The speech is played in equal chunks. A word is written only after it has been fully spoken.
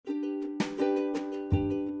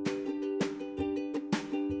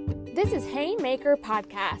This is Haymaker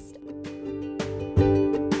Podcast.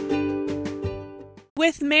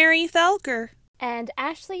 With Mary Thelker. And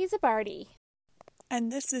Ashley Zabardi.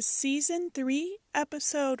 And this is Season 3,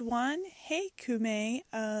 Episode 1, Hey Kumei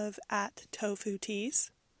of At Tofu Teas.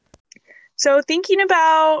 So thinking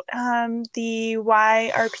about the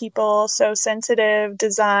why are people so sensitive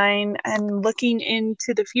design and looking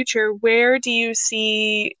into the future, where do you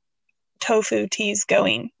see tofu teas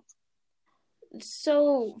going?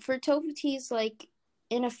 So for tofu teas, like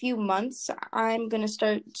in a few months, I'm going to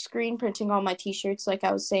start screen printing all my t-shirts like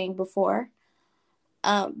I was saying before.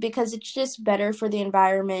 Because it's just better for the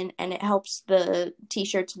environment and it helps the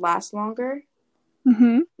t-shirts last longer.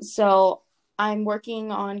 Mm-hmm. So I'm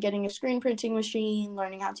working on getting a screen printing machine,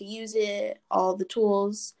 learning how to use it, all the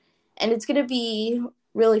tools. And it's going to be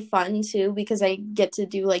really fun too because I get to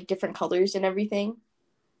do like different colors and everything.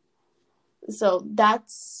 So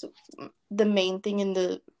that's the main thing in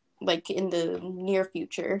the near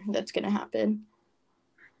future that's going to happen.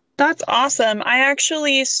 That's awesome. I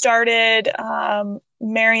actually started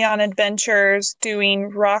Marion Adventures doing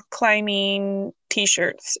rock climbing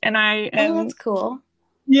t-shirts, and I am that's cool.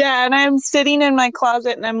 Yeah, and I'm sitting in my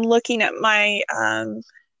closet and I'm looking at my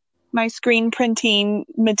my screen printing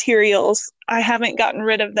materials. I haven't gotten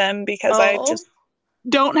rid of them because I just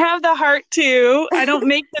don't have the heart to. I don't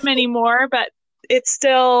make them anymore, but it's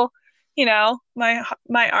still,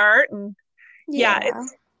 my art, and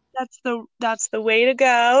that's the way to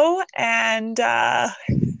go. And I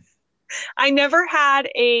never had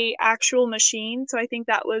a actual machine, so I think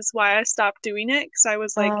that was why I stopped doing it, because I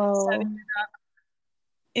was like setting it up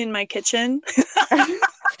in my kitchen.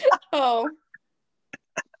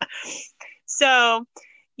 So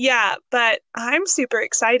yeah, but I'm super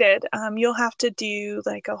excited. You'll have to do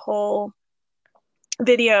like a whole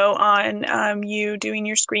video on you doing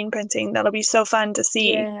your screen printing. That'll be so fun to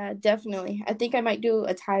see. Yeah, definitely. I think I might do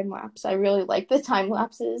a time lapse. I really like the time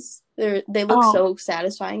lapses. They look so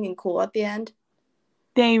satisfying and cool at the end.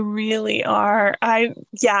 They really are. I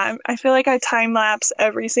feel like I time lapse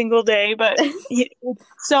every single day, but it's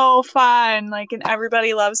so fun. Like, and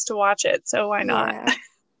everybody loves to watch it, so why not?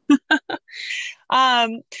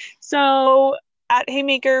 So at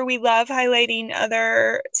Haymaker, we love highlighting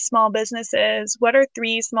other small businesses. What are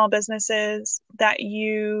 3 small businesses that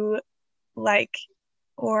you like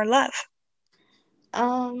or love?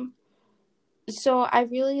 So I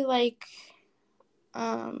really like,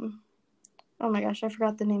 oh my gosh, I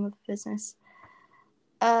forgot the name of the business.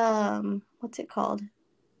 What's it called?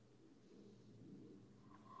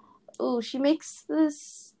 Oh, she makes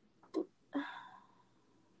this.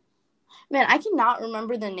 Man, I cannot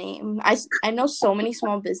remember the name. I know so many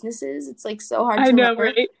small businesses. It's like so hard to remember.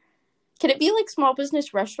 Right? Can it be like small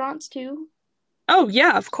business restaurants too? Oh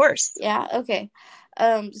yeah, of course. Yeah, okay.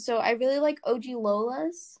 So I really like OG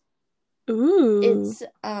Lola's. Ooh. It's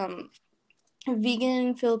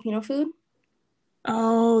vegan Filipino food.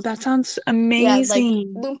 Oh, that sounds amazing.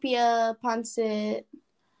 Yeah, like lumpia, pancit.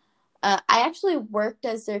 I actually worked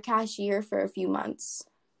as their cashier for a few months.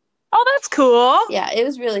 Oh, that's cool. Yeah, it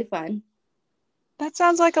was really fun. That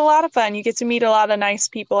sounds like a lot of fun. You get to meet a lot of nice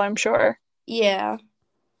people, I'm sure. Yeah.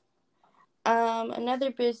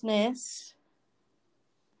 Another business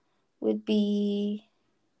would be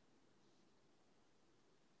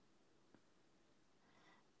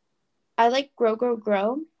I like Grow Grow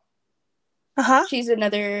Grow. Uh-huh. She's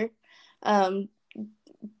another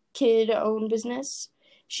kid-owned business.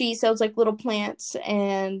 She sells like little plants,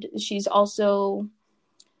 and she's also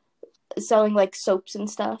selling like soaps and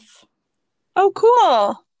stuff. Oh,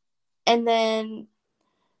 cool. And then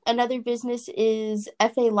another business is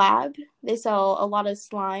FA Lab. They sell a lot of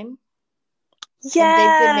slime. Yes. And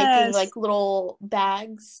they've been making like little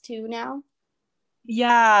bags too now.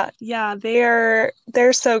 Yeah, they're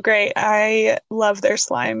so great. I love their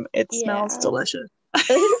slime. It smells delicious.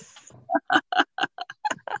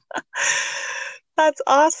 That's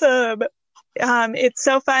awesome. It's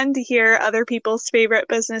so fun to hear other people's favorite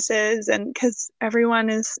businesses, and because everyone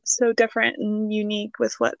is so different and unique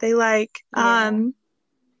with what they like. Well,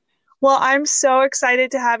 I'm so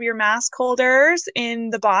excited to have your mask holders in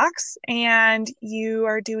the box, and you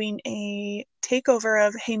are doing a takeover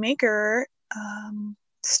of Haymaker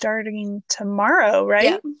starting tomorrow,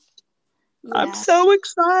 right? Yeah. I'm so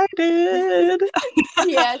excited.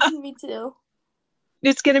 Yeah, me too.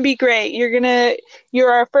 It's going to be great.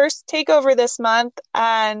 You're our first takeover this month,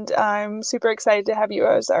 and I'm super excited to have you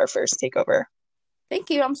as our first takeover. Thank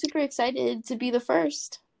you. I'm super excited to be the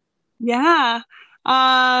first. Yeah.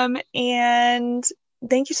 And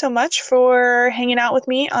thank you so much for hanging out with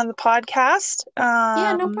me on the podcast.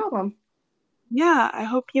 Yeah, no problem. Yeah, I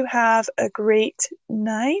hope you have a great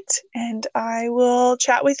night, and I will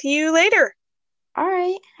chat with you later. All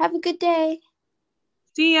right. Have a good day.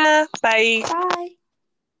 See ya. Bye. Bye.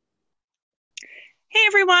 Hey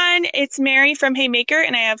everyone, it's Mary from Haymaker,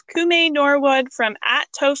 and I have Kumei Norwood from at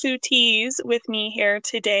Tofu Teas with me here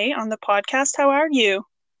today on the podcast. How are you?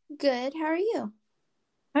 Good. How are you?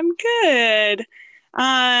 I'm good.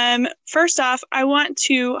 First off, I want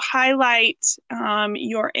to highlight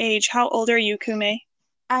your age. How old are you, Kumei?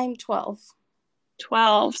 I'm 12.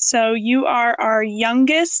 12. So you are our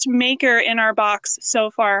youngest maker in our box so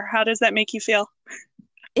far. How does that make you feel?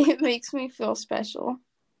 It makes me feel special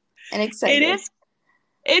and It excited. is.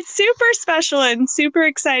 It's super special and super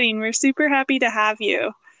exciting. We're super happy to have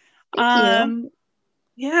you. Thank you.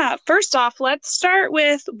 Yeah, first off, let's start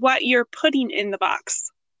with what you're putting in the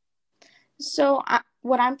box. So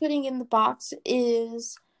what I'm putting in the box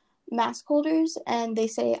is mask holders, and they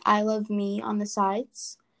say "I love me" on the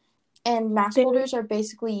sides. And mask holders are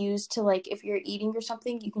basically used to, like, if you're eating or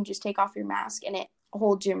something, you can just take off your mask and it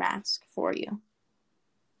holds your mask for you.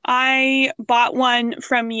 I bought one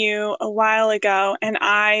from you a while ago and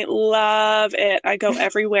I love it. I go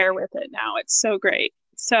everywhere with it now. It's so great.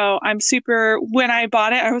 So when I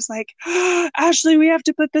bought it, I was like, oh, Ashley, we have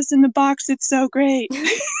to put this in the box. It's so great.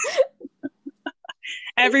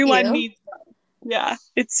 Everyone needs one. Yeah,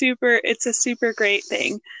 it's a super great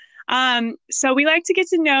thing. So we like to get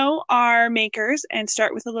to know our makers and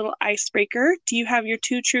start with a little icebreaker. Do you have your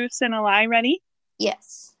 2 truths and a lie ready?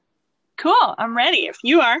 Yes. Cool. I'm ready if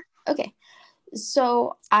you are. Okay.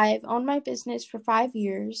 So I've owned my business for 5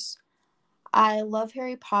 years. I love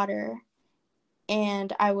Harry Potter,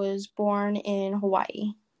 and I was born in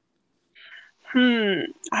Hawaii.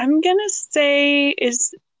 I'm gonna say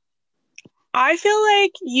I feel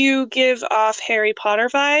like you give off Harry Potter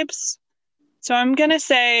vibes. So I'm gonna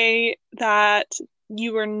say that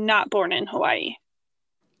you were not born in Hawaii.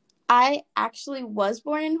 I actually was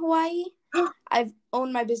born in Hawaii. I've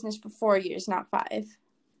owned my business for 4 years, not 5.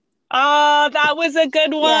 Oh, that was a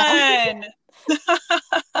good one. Yeah.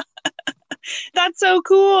 That's so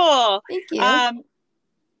cool. Thank you.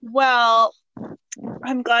 Well,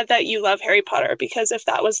 I'm glad that you love Harry Potter, because if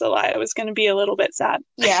that was the lie, I was going to be a little bit sad.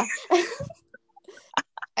 Yeah. I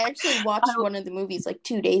actually watched one of the movies like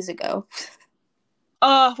 2 days ago.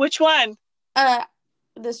 Which one? The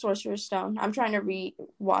Sorcerer's Stone. I'm trying to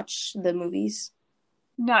re-watch the movies.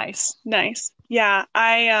 Nice. Yeah,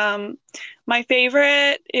 my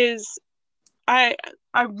favorite is I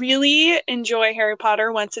really enjoy Harry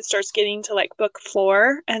Potter once it starts getting to like book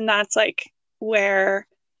 4, and that's like where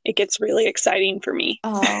it gets really exciting for me.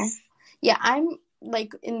 Oh. Yeah, I'm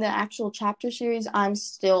like in the actual chapter series, I'm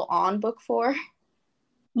still on book 4.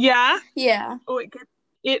 Yeah? Yeah. Oh,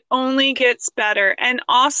 it only gets better. And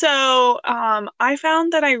also, I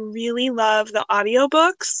found that I really love the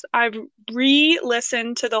audiobooks. I've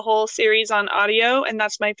re-listened to the whole series on audio, and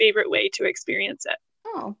that's my favorite way to experience it.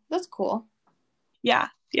 Oh, that's cool. Yeah.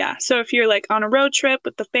 So if you're like on a road trip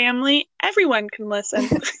with the family, everyone can listen.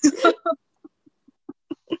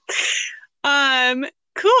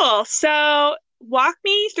 Cool. So walk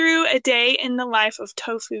me through a day in the life of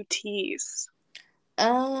Tofu Teas.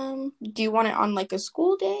 Do you want it on like a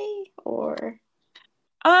school day or?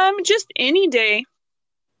 Just any day.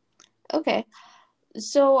 Okay.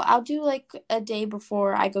 So I'll do like a day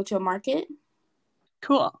before I go to a market.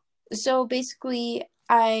 Cool. So basically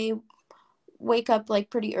I wake up like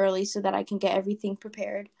pretty early so that I can get everything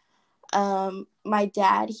prepared. My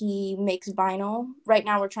dad, he makes vinyl. Right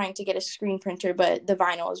now we're trying to get a screen printer, but the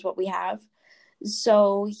vinyl is what we have.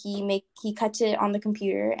 So he cuts it on the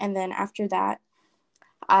computer, and then after that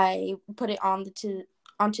I put it onto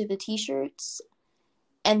the t-shirts,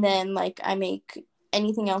 and then like I make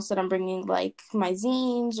anything else that I'm bringing, like my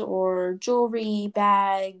zines or jewelry,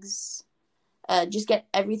 bags, just get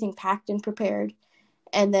everything packed and prepared.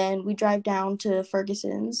 And then we drive down to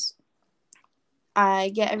Ferguson's. I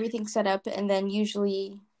get everything set up, and then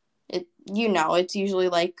usually it's usually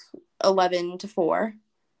like 11 to 4.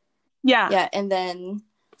 Yeah, and then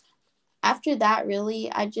after that,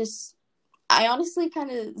 really, I honestly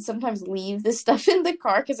kind of sometimes leave this stuff in the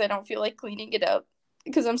car because I don't feel like cleaning it up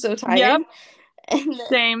because I'm so tired. Yep. And then,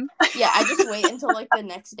 same. Yeah, I just wait until like the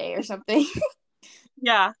next day or something.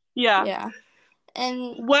 Yeah.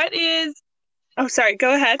 And Oh, sorry,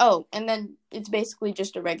 go ahead. Oh, and then it's basically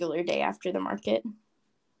just a regular day after the market.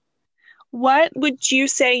 What would you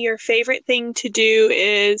say your favorite thing to do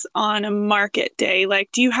is on a market day? Like,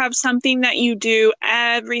 do you have something that you do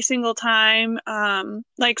every single time?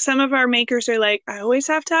 Like some of our makers are like, I always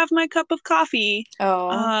have to have my cup of coffee.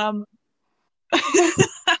 Oh.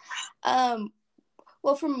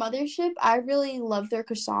 Well, from Mothership, I really love their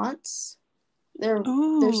croissants. They're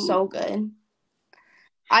Ooh. so good.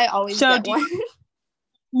 I always So get one.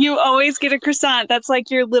 you always get a croissant. That's like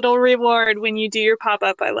your little reward when you do your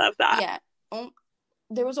pop-up. I love that. Yeah.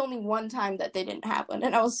 There was only one time that they didn't have one,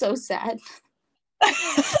 and I was so sad.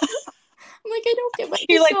 I'm like, I don't get my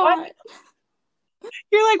You're like, what? croissant.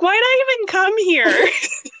 You're like, why'd I even come here?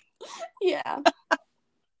 Yeah.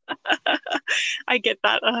 I get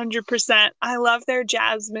that 100%. I love their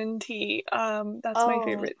jasmine tea. That's my Oh,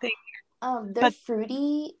 favorite thing. their But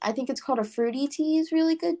fruity, I think it's called a fruity tea, is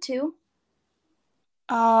really good too.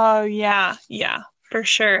 oh yeah, yeah, for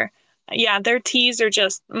sure. Yeah, their teas are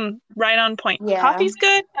just right on point. Yeah. Coffee's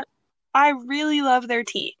good. I really love their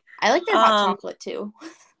tea. I like their hot Um, chocolate too.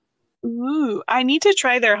 ooh, I need to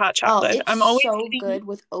try their hot Oh, chocolate. it's I'm always so eating. good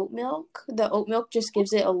with oat milk. The oat milk just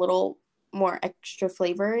gives it a little more extra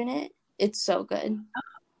flavor in it. It's so good.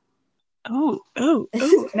 Oh, oh,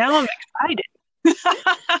 oh, now I'm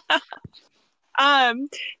excited. Um,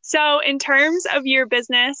 so in terms of your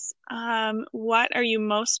business, what are you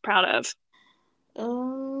most proud of?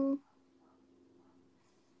 Um,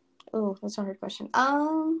 oh, that's a hard question.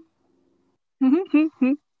 I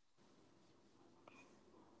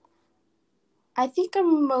think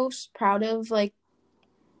I'm most proud of like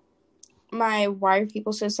my Why Are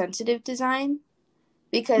People So Sensitive design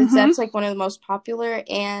because Hmm. that's like one of the most popular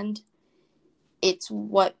and it's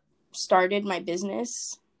what started my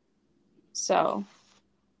business. So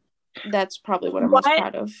that's probably what I'm most What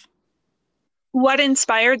proud of. what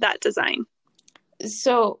inspired that design?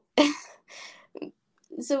 So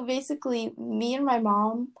so basically me and my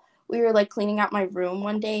mom, we were like cleaning out my room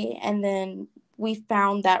one day and then we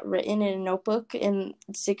found that written in a notebook in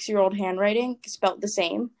 6-year-old handwriting, spelled the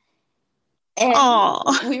same. And Oh,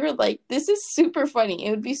 we were like, this is super funny. It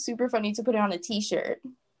would be super funny to put it on a t-shirt.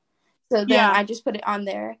 So then yeah, I just put it on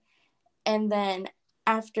there. And then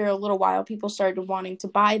after a little while, people started wanting to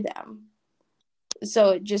buy them. So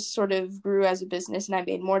it just sort of grew as a business and I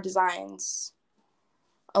made more designs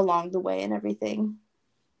along the way and everything.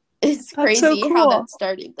 It's that's so crazy how cool. that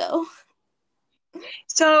started though.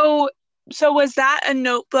 So, so was that a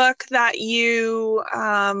notebook that you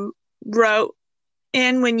wrote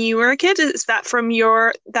in when you were a kid? Is that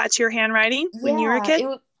that's your handwriting when you were a Yeah,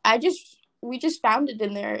 kid? we just found it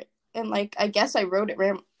in there and like I guess I wrote it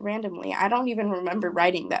randomly. I don't even remember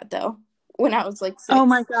writing that though when I was like Oh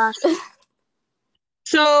my 6. gosh.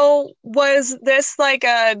 So was this like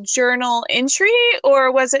a journal entry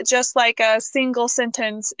or was it just like a single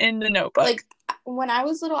sentence in the notebook? Like when I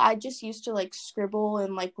was little, I just used to like scribble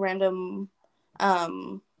in like random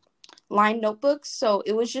um line notebooks, so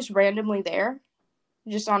it was just randomly there,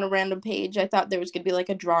 just on a random page. I thought there was gonna be like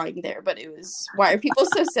a drawing there, but it was Why Are People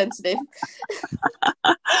So Sensitive?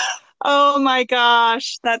 Oh my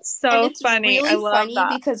gosh, that's And so it's funny. I really love funny that.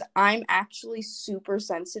 because I'm actually super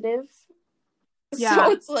sensitive. So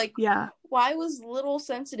Yeah. it's like, Yeah. why was little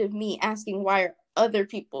sensitive me asking why are other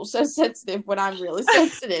people so sensitive when I'm really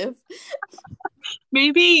sensitive?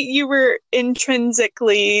 Maybe you were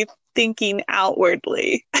intrinsically thinking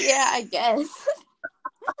outwardly. Yeah, I guess.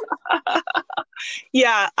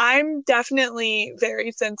 Yeah, I'm definitely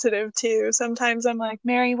very sensitive too. Sometimes I'm like,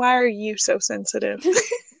 Mary, why are you so sensitive?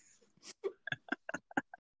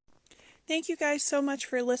 Thank you guys so much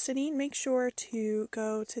for listening. Make sure to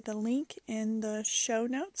go to the link in the show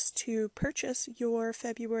notes to purchase your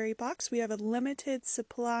February box. We have a limited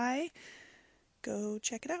supply. Go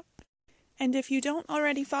check it out. And if you don't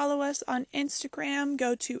already follow us on Instagram,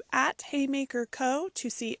 go to @HaymakerCo to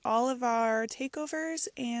see all of our takeovers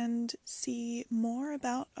and see more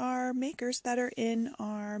about our makers that are in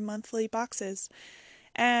our monthly boxes.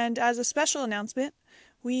 And as a special announcement,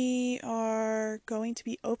 we are going to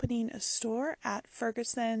be opening a store at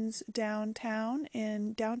Ferguson's downtown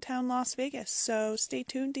in downtown Las Vegas. So stay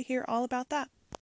tuned to hear all about that.